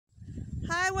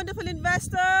Hi, wonderful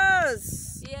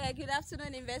investors. Yeah, good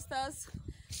afternoon, investors.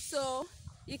 So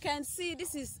you can see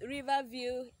this is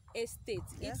Riverside Estate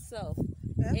itself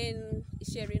in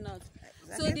Isheri North.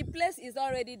 Exactly. So the place is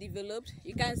already developed.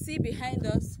 You can see behind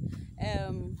us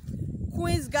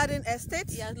Queen's Garden Estate.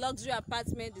 yeah, luxury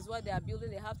apartment is what they are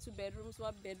building. They have 2 bedrooms,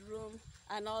 1 bedroom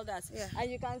and all that. Yeah. And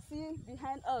you can see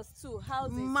behind us too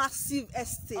houses Massive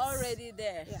estate already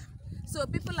there. Yeah. So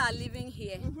people are living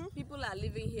here. People are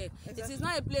living here. Exactly. It is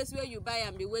not a place where you buy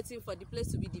and be waiting for the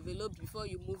place to be developed before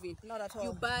you move in. Not at all.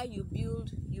 You buy, you build,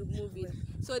 you move in.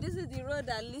 So this is the road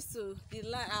that leads to the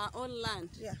land, our own land.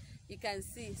 Yeah. You can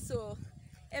see. So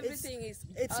everything is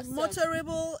awesome.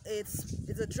 motorable.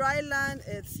 It's a dry land.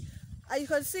 And you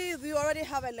can see we already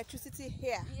have electricity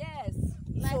here. Yes.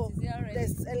 Light So is here already.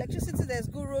 there's electricity. There's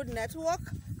good road network.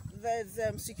 There's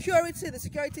security. The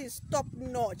security is top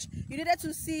notch. You needed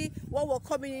to see what we're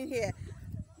coming in here.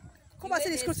 Come and see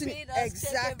the scrutiny.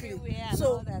 Exactly.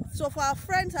 So for our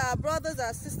friends, our brothers,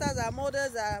 our sisters, our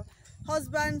mothers, our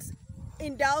husbands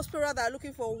in diaspora that are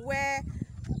looking for where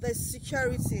there's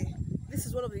security, this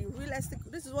is one of the realistic.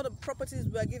 This is one of the properties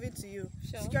we are giving to you.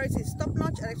 Sure. Security is top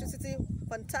notch. Electricity,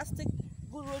 fantastic.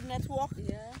 Good road network.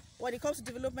 Yeah. When it comes to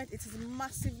development, it is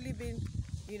massively been,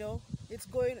 it's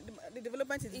going. The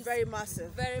development is very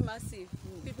massive. Very massive.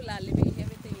 People are living.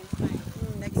 Everything is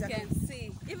fine. Exactly. You can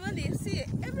see. Even you see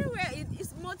everywhere.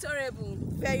 It's motorable.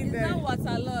 Very, it's very. not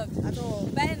waterlogged. At all.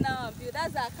 By now,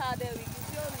 that's our car there.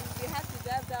 We have to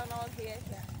drive down all here.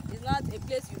 Yeah. It's not a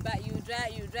place you buy. You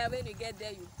drive. When you get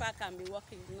there, you park and be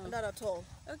walking. No. Not at all.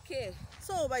 Okay.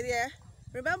 So, my dear,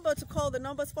 remember to call the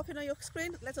numbers popping on your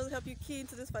screen. Let us help you key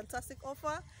into this fantastic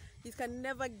offer. You can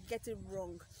never get it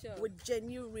wrong with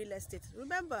genuine real estate.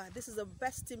 Remember, this is the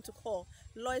best team to call.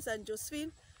 Lois and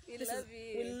Josephine. We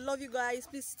love you guys.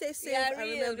 Please stay safe and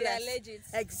remember we are legit.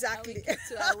 Exactly. And we keep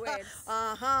to our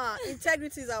words.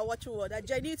 Integrity is our watchword.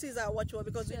 Genuinity is our watchword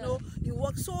because we know you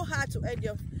work so hard to earn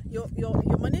your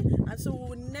money, and so we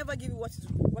will never give you what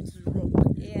is wrong.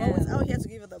 Yeah. We're always out here to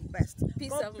give you the best.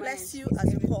 Peace God of bless mind. you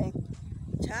as you call.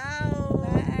 Ciao.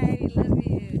 Bye. Love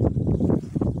you.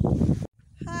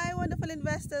 Hi, wonderful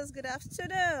investors. Good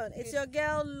afternoon. It's your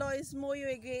girl Lois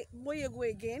Moyego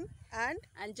again, and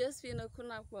Josephine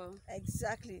Okunakwo.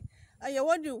 exactly. And you're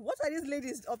wondering, what are these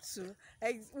ladies up to?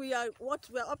 We're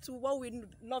up to what we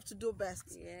love to do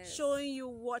best. Yes. Showing you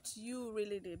what you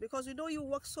really need. Because we know you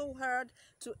work so hard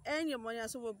to earn your money. And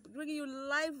so we're bringing you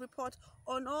live report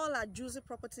on all our juicy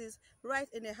properties right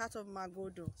in the heart of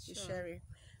Magodo, Isheri.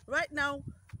 Right now,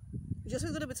 we're just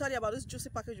going to be telling you about this juicy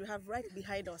package we have right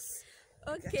behind us.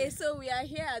 Okay, so we are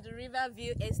here at the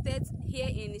Riverside Estate here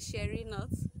in Isheri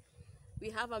North.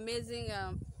 We have amazing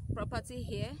property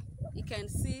here. You can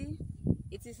see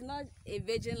it is not a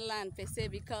virgin land per se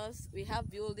because we have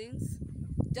buildings.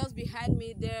 Just behind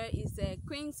me there is a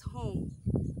Queen's home.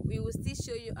 We will still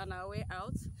show you on our way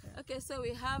out. Okay, so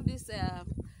we have this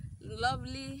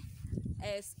lovely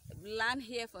land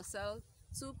here for sale,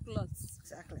 2 plots.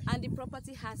 Exactly. And the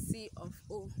property has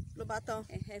CofO. Lobaton.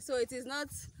 So it is not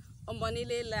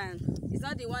Omonile land. It's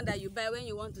not the one that you buy when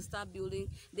you want to start building.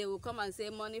 They will come and say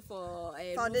money for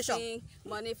foundation, roofing,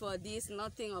 money for this,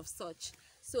 nothing of such.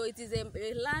 So it is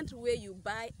a land where you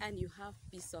buy and you have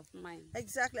peace of mind.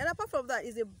 Exactly. And apart from that,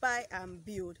 is a buy and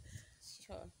build.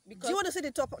 Sure. Because do you want to see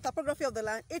the topography of the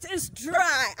land? It is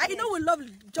dry. I know we love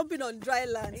jumping on dry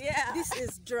land. Yeah. This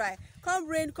is dry. Come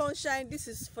rain, come shine. This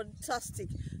is fantastic.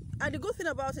 And the good thing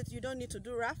about it, you don't need to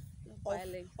do raft or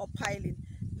piling.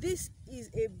 This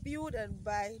is a build and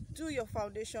buy. Do your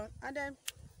foundation, and then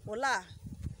voila,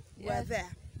 we're there.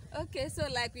 Okay, so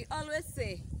like we always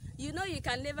say, you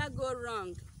can never go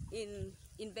wrong in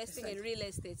investing in real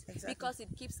estate because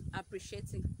it keeps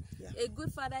appreciating. Yeah. A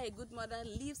good father, a good mother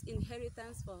leaves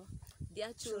inheritance for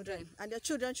their children. And their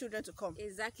children to come.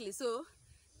 Exactly. So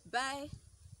buy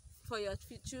for your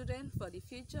children for the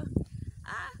future.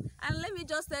 And let me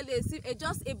just tell you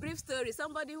just a brief story.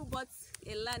 Somebody who bought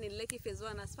a land in Lekki Phase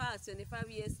 1 as far as 25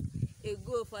 years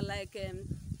ago for like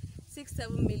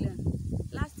 6-7 million.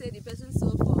 Last year the person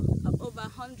sold for over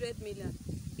 100 million.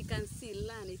 You can see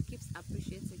land, it keeps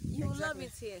appreciating. You will love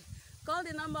it here. Call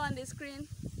the number on the screen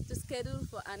to schedule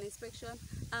for an inspection,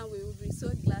 and we will be so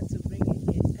glad to bring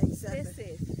it here. Exactly. Stay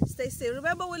safe. Stay safe.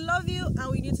 Remember, we love you,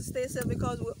 and we need to stay safe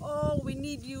because we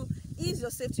need you is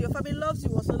your safety. Your family loves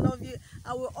you, also love you,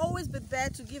 and we'll always be there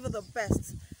to give you the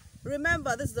best.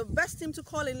 Remember, this is the best team to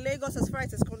call in Lagos as far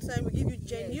as it's concerned. We give you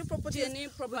genuine properties.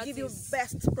 We give you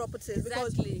best properties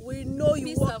because we know you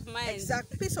peace of mind.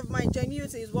 Exactly. Peace of mind.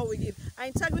 Genuinity is what we give.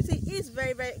 And integrity is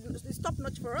very, very it's top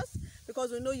notch for us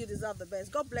because we know you deserve the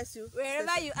best. God bless you.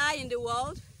 Wherever you are in the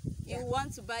world, you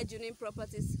want to buy genuine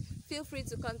properties, feel free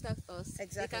to contact us.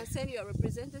 Exactly. You can send your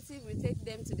representative, we take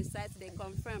them to the site, they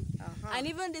confirm. And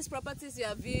even these properties you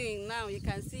are viewing now, you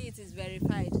can see it is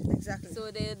verified. Exactly.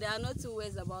 So there are no two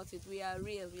ways about it. We are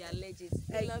real, we are legit.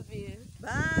 I love you.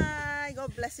 Bye.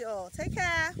 God bless you all. Take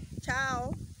care.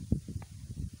 Ciao.